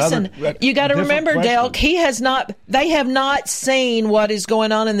 answer to listen, another. You got to remember, Delk, they have not seen what is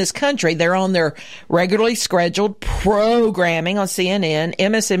going on in this country. They're on their regularly scheduled programming on CNN,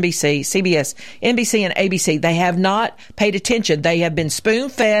 MSNBC, CBS, NBC, and ABC. They have not paid attention. They have been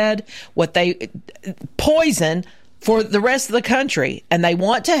spoon-fed poison for the rest of the country, and they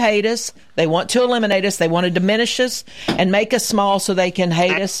want to hate us. They want to eliminate us. They want to diminish us and make us small so they can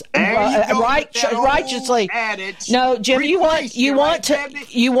hate us righteously. No, Jim, you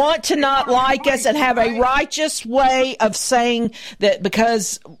want to not like us and have a righteous way of saying that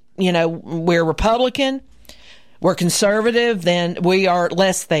because we're Republican, we're conservative, then we are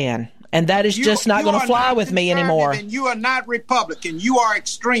less than. And that is just not going to fly with me anymore. And you are not Republican. You are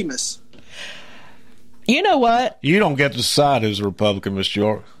extremists. You know what? You don't get to decide who's a Republican, Mr.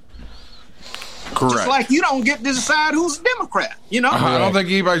 York. Correct. Just like you don't get to decide who's a Democrat. I don't think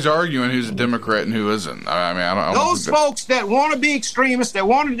anybody's arguing who's a Democrat and who isn't. I don't. Those folks that want to be extremists, that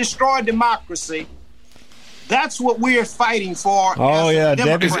want to destroy democracy, that's what we're fighting for. Oh yeah,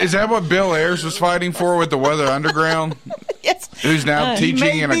 is that what Bill Ayers was fighting for with the Weather Underground? Yes. Who's now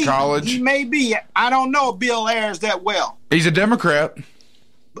teaching in a college? He may be. I don't know Bill Ayers that well. He's a Democrat.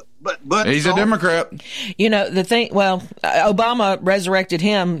 But he's a Democrat. The thing. Well, Obama resurrected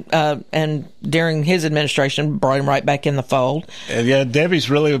him, and during his administration, brought him right back in the fold. And Debbie's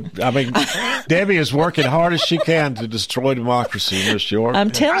Debbie is working hard as she can to destroy democracy, Miss York. I'm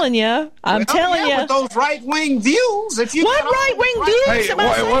telling you. With those right-wing views. What right-wing views? Hey,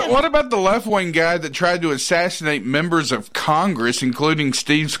 what about the left-wing guy that tried to assassinate members of Congress, including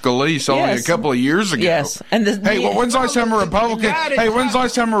Steve Scalise, only a couple of years ago? Yes. And when's the last time a Republican? When's the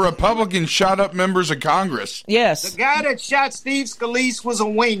last time a Republican shot up members of Congress? Yes. The guy that shot Steve Scalise was a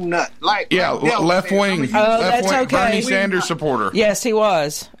wingnut. Left wing. That's okay. Bernie Sanders supporter. Yes, he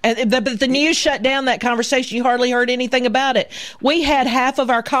was. But the news shut down that conversation. You hardly heard anything about it. We had half of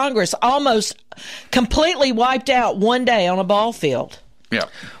our Congress almost completely wiped out one day on a ball field. Yeah.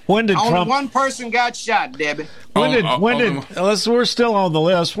 When did Trump? One person got shot, Debbie. We're still on the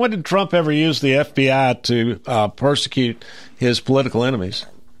list. When did Trump ever use the FBI to persecute his political enemies?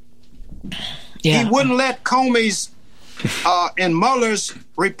 Yeah. He wouldn't let Comey's and Mueller's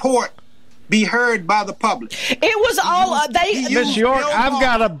report be heard by the public. It was all Miss York, I've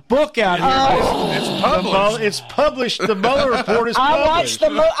got a book out here. It's published. It's published. The Mueller report is published.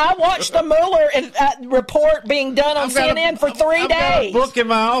 I watched the Mueller report being done on CNN for 3 days. I've got a book in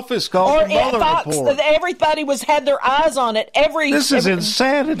my office called the Mueller report. Everybody had their eyes on it. This is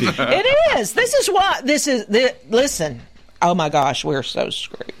insanity. It is. This is why. Listen. Oh my gosh, we're so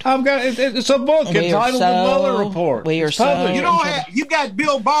screwed. It's a book entitled The Mueller Report. We are so. You got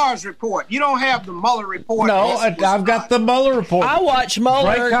Bill Barr's report. You don't have the Mueller report. No, I've got the Mueller report. I watched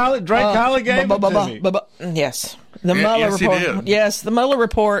Mueller. Drake Colley gave it to me. Yes. The Mueller report. Yes, the Mueller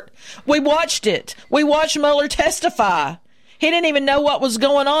report. We watched it. We watched Mueller testify. He didn't even know what was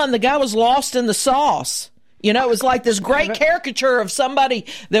going on. The guy was lost in the sauce. It was like this great caricature of somebody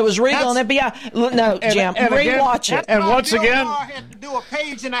that was reading on FBI. No, Jim, rewatch it. And once again, had to do a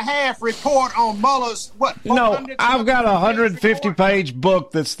page-and-a-half report on Mueller's No, I've got a 150-page book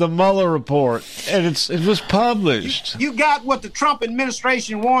that's the Mueller report, and it was published. You got what the Trump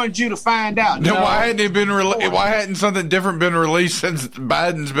administration wanted you to find out. No, why hadn't something different been released since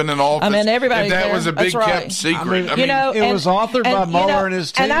Biden's been in office? Everybody. If that was a big kept secret. It was authored by Mueller and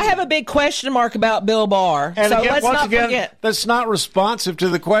his team. And I have a big question mark about Bill Barr. And so again, let's not forget. That's not responsive to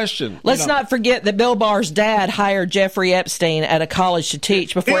the question. Let's not forget that Bill Barr's dad hired Jeffrey Epstein at a college to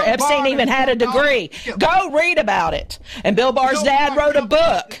teach before Epstein even had a degree. Go read about it. And Bill Barr's dad wrote a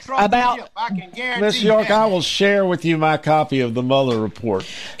book. about. I can guarantee Miss York, I will share with you my copy of the Mueller report,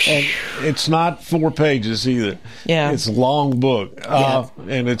 and it's not 4 pages either. Yeah, it's a long book,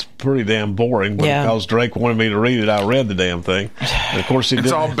 and it's pretty damn boring. But because Drake wanted me to read it, I read the damn thing. And of course,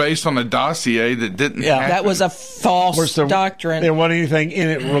 it's all based on a dossier that didn't. Yeah, that was a false doctrine. There wasn't anything in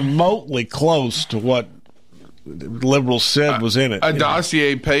it remotely close to what liberals said was in it. A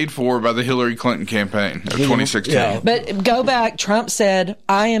dossier paid for by the Hillary Clinton campaign of 2016. Yeah. But go back, Trump said,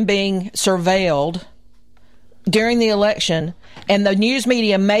 I am being surveilled during the election, and the news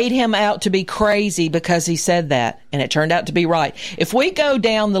media made him out to be crazy because he said that, and it turned out to be right. If we go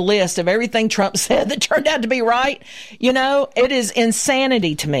down the list of everything Trump said that turned out to be right, it is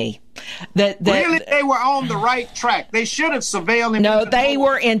insanity to me. That really, they were on the right track. They should have surveilled him. No, they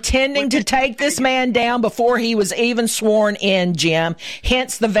were intending to take this man down before he was even sworn in, Jim.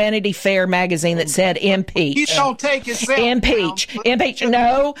 Hence the Vanity Fair magazine that said impeach. He don't take himself impeach. Impeach.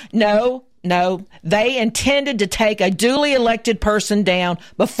 No. They intended to take a duly elected person down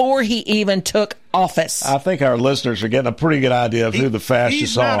before he even took office. I think our listeners are getting a pretty good idea of who the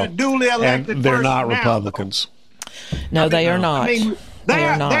fascists are. He's not a duly elected and they're person not now. Republicans. No, they are not.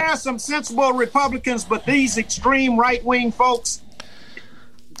 There are some sensible Republicans, but these extreme right-wing folks,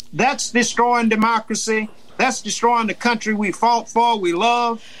 that's destroying democracy. That's destroying the country we fought for, we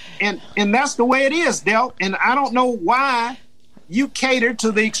love. And that's the way it is, Del. And I don't know why you cater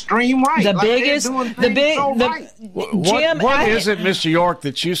to the extreme right. Jim, what is it, Mr. York,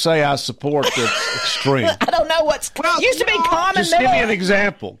 that you say I support that's extreme? I don't know what's used to be common. Just give me an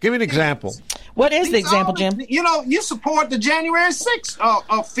example. Give me an example. What is the example, Jim? You support the January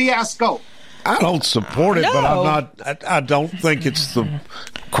 6th fiasco. I don't support it, but I'm not. I don't think it's the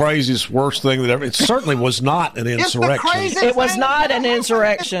craziest, worst thing that ever. It certainly was not an insurrection. It was not an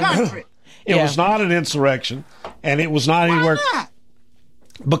insurrection. It was not an insurrection, and it was not anywhere.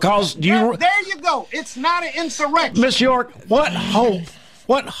 Because there you go. It's not an insurrection. Miss York, what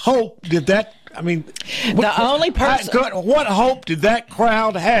hope did that? I mean, the only person. What hope did that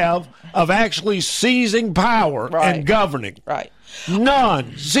crowd have of actually seizing power and governing? Right.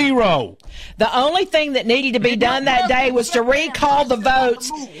 None. Zero. The only thing that needed to be done that day was to recall the votes.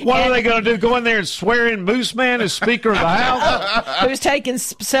 What are they going to do? Go in there and swear in Moose Man as Speaker of the House? Who's taking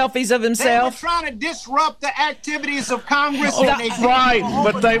selfies of himself? They were trying to disrupt the activities of Congress.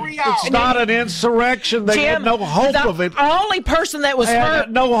 It's not an insurrection. They had no hope of it. The only person that was hurt.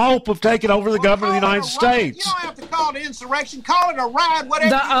 No hope of taking over the government of the United States. You don't have to call it insurrection. Call it a riot, whatever.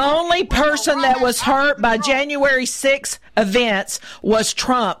 The only person that was hurt by January 6th events was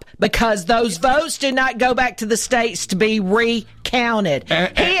Trump, because those votes did not go back to the states to be recounted.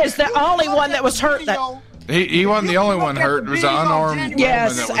 He is the only one that was hurt. He wasn't the only one hurt. It was an unarmed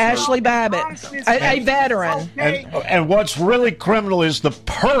Yes, woman that was Ashley hurt. Babbitt, a veteran. And what's really criminal is the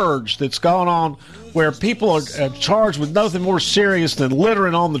purge that's gone on, where people are charged with nothing more serious than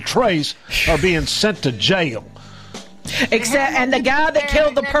littering on the trace are being sent to jail. And the guy that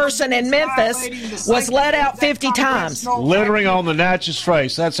killed the person in Memphis was let out 50 times. Littering on the Natchez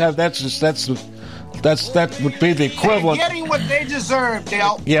Trace. That would be the equivalent. They're getting what they deserve,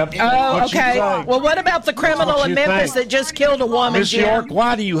 Del. Yep. Oh, okay. Well, what about the criminal in Memphis that just killed a woman, Miss York,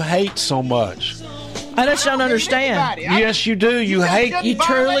 why do you hate so much? I just don't understand. Yes, you do. You hate. You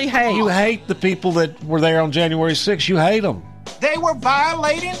truly hate. You hate the people that were there on January 6th. You hate them. They were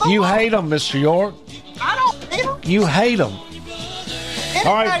violating the law. You hate them, Mr. York. I don't hate them. You hate them.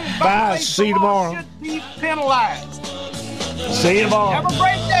 All right, bye. See you tomorrow. Should be penalized. See you tomorrow. Have a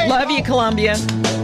great day. Love you, Columbia.